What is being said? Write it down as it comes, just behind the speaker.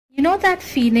You know that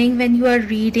feeling when you are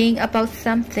reading about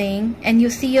something and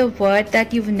you see a word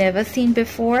that you've never seen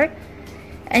before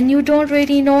and you don't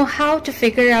really know how to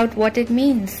figure out what it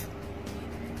means?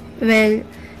 Well,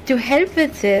 to help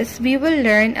with this, we will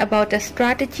learn about a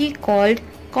strategy called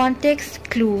context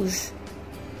clues.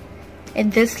 In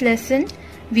this lesson,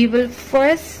 we will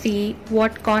first see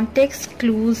what context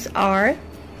clues are,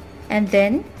 and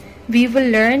then we will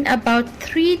learn about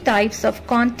 3 types of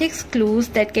context clues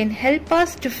that can help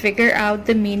us to figure out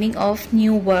the meaning of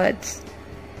new words.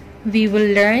 We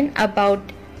will learn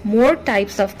about more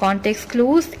types of context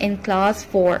clues in class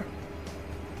 4.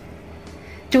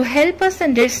 To help us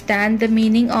understand the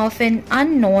meaning of an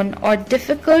unknown or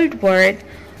difficult word,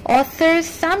 authors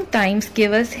sometimes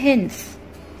give us hints.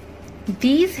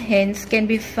 These hints can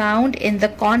be found in the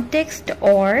context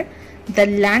or the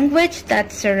language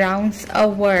that surrounds a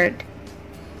word.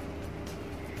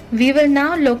 We will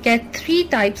now look at 3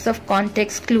 types of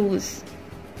context clues.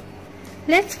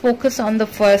 Let's focus on the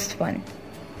first one,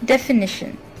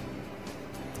 definition.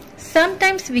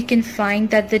 Sometimes we can find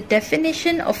that the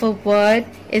definition of a word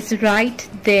is right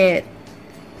there.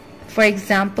 For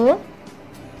example,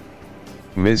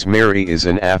 Ms. Mary is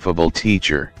an affable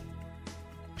teacher.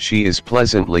 She is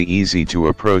pleasantly easy to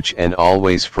approach and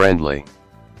always friendly.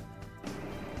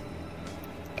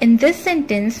 In this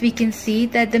sentence, we can see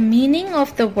that the meaning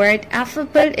of the word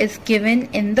affable is given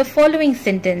in the following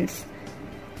sentence.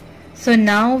 So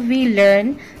now we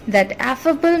learn that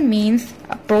affable means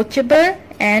approachable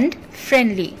and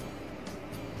friendly.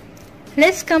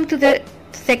 Let's come to the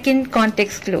second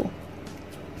context clue,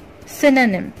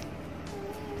 synonym.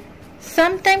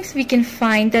 Sometimes we can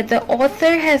find that the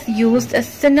author has used a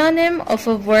synonym of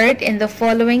a word in the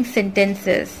following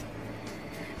sentences.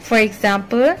 For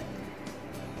example,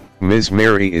 Ms.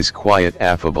 Mary is quite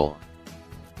affable.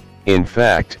 In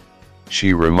fact,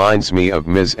 she reminds me of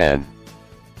Ms. N.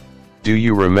 Do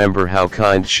you remember how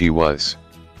kind she was?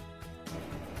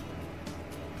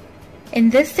 In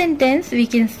this sentence, we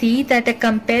can see that a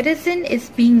comparison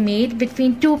is being made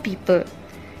between 2 people,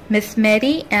 Miss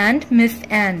Mary and Miss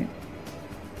Anne.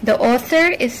 The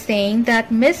author is saying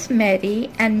that Miss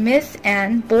Mary and Miss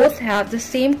Anne both have the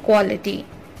same quality.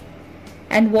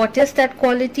 And what is that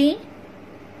quality?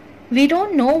 We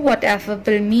don't know what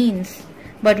affable means,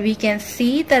 but we can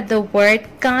see that the word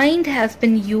kind has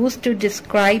been used to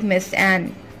describe Miss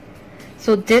Anne.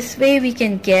 So this way we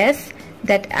can guess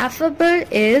that affable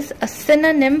is a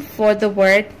synonym for the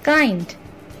word kind.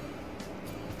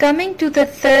 Coming to the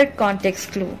third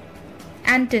context clue,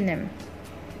 antonym.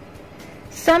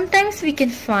 Sometimes we can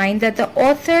find that the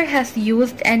author has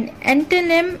used an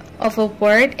antonym of a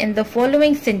word in the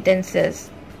following sentences.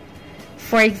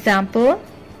 For example,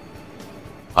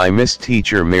 I miss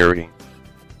Teacher Mary.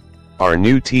 Our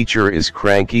new teacher is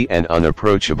cranky and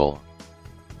unapproachable.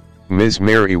 Ms.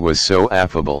 Mary was so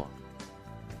affable.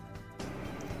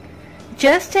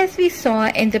 Just as we saw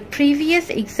in the previous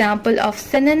example of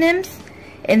synonyms,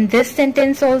 in this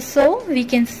sentence also we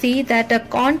can see that a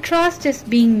contrast is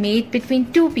being made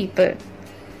between 2 people,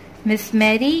 Miss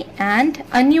Mary and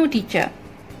a new teacher.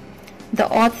 The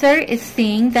author is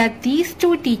saying that these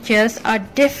 2 teachers are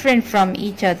different from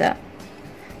each other.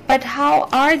 But how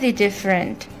are they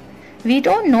different? We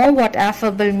don't know what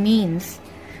affable means,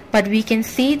 but we can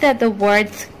see that the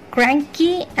words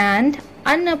cranky and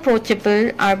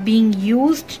unapproachable are being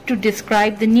used to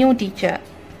describe the new teacher.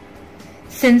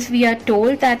 Since we are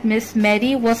told that Miss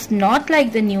Mary was not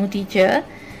like the new teacher,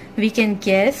 we can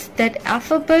guess that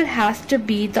affable has to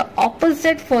be the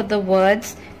opposite for the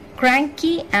words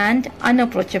cranky and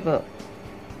unapproachable,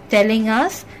 telling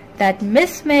us that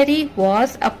Miss Mary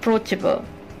was approachable.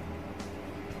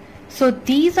 So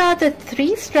these are the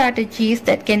 3 strategies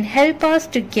that can help us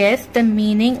to guess the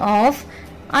meaning of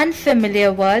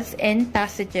unfamiliar words in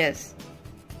passages.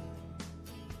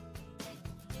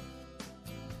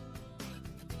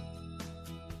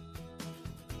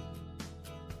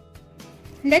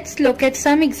 Let's look at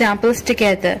some examples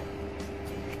together.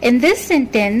 In this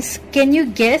sentence, can you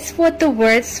guess what the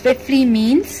word swiftly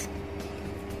means?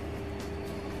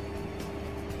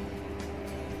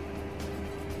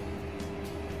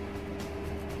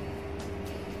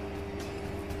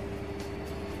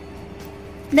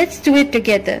 Let's do it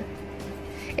together.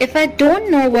 If I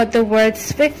don't know what the word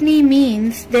swiftly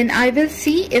means, then I will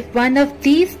see if one of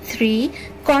these 3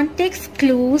 context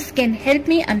clues can help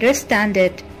me understand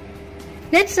it.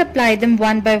 Let's apply them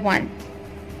one by one.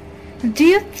 Do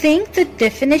you think the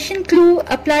definition clue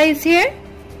applies here?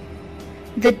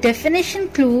 The definition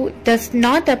clue does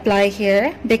not apply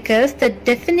here because the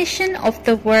definition of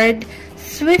the word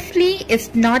swiftly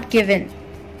is not given.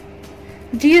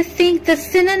 Do you think the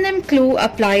synonym clue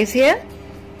applies here?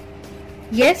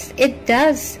 Yes, it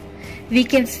does. We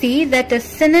can see that a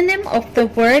synonym of the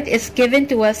word is given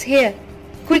to us here,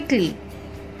 quickly.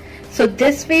 So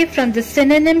this way, from the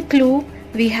synonym clue,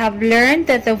 we have learned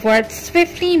that the word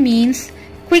swiftly means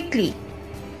quickly.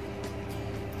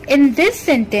 In this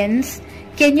sentence,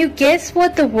 can you guess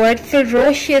what the word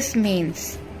ferocious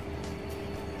means?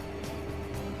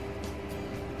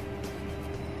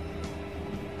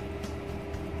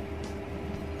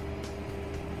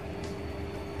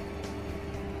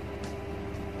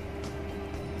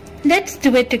 Let's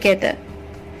do it together.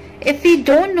 If we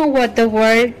don't know what the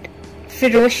word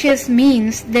ferocious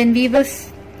means, then we will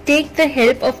take the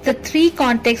help of the 3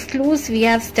 context clues we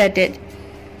have studied.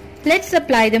 Let's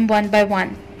apply them one by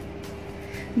one.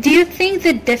 Do you think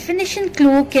the definition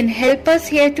clue can help us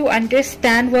here to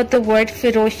understand what the word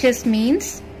ferocious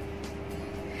means?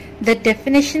 The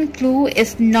definition clue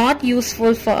is not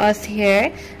useful for us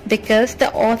here because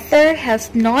the author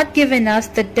has not given us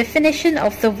the definition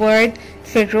of the word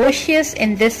ferocious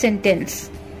in this sentence.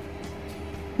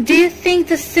 Do you think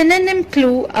the synonym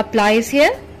clue applies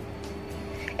here?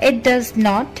 It does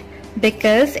not,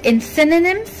 because in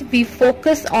synonyms we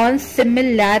focus on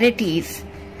similarities,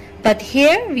 but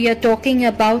here we are talking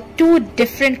about 2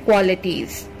 different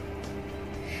qualities.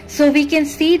 So we can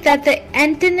see that the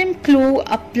antonym clue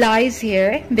applies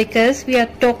here because we are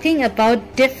talking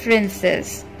about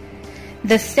differences.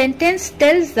 The sentence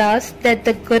tells us that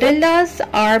the gorillas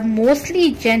are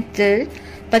mostly gentle,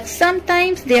 but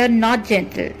sometimes they are not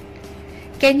gentle.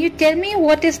 Can you tell me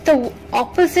what is the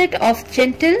opposite of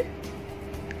gentle?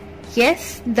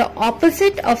 Yes, the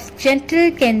opposite of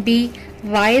gentle can be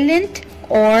violent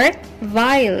or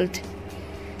wild.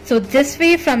 So this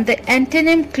way, from the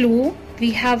antonym clue, we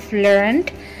have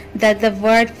learned that the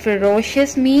word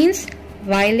ferocious means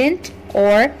violent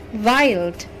or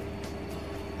wild.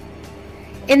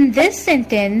 In this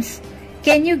sentence,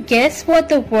 can you guess what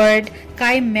the word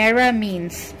chimera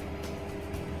means?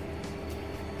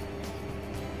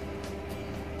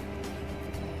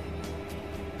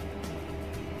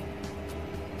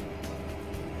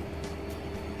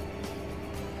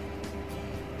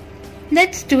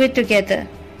 Let's do it together.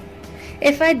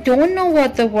 If I don't know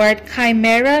what the word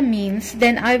chimera means,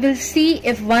 then I will see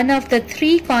if one of the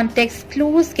 3 context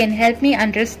clues can help me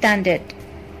understand it.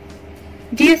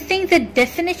 Do you think the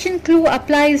definition clue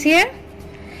applies here?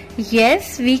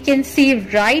 Yes, we can see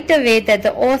right away that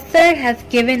the author has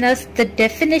given us the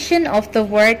definition of the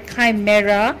word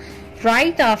chimera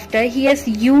right after he has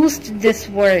used this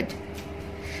word.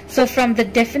 So from the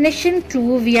definition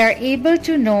clue, we are able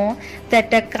to know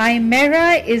that a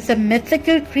chimera is a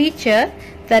mythical creature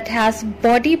that has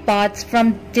body parts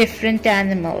from different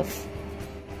animals.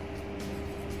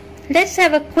 Let's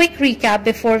have a quick recap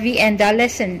before we end our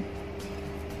lesson.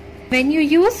 When you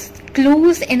use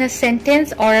clues in a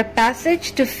sentence or a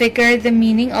passage to figure the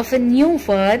meaning of a new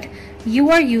word, you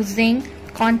are using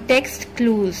context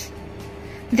clues.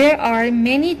 There are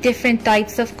many different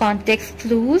types of context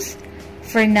clues.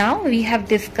 For now, we have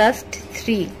discussed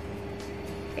 3.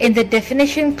 In the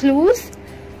definition clues,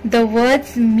 the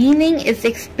word's meaning is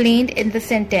explained in the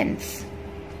sentence.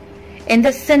 In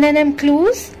the synonym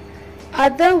clues,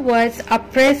 other words are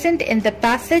present in the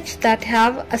passage that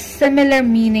have a similar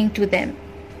meaning to them.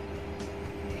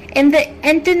 In the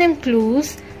antonym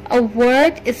clues, a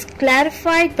word is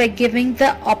clarified by giving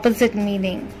the opposite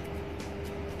meaning.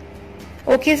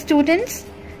 Okay students,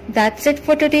 that's it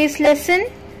for today's lesson.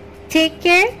 Take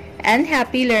care and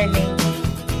happy learning.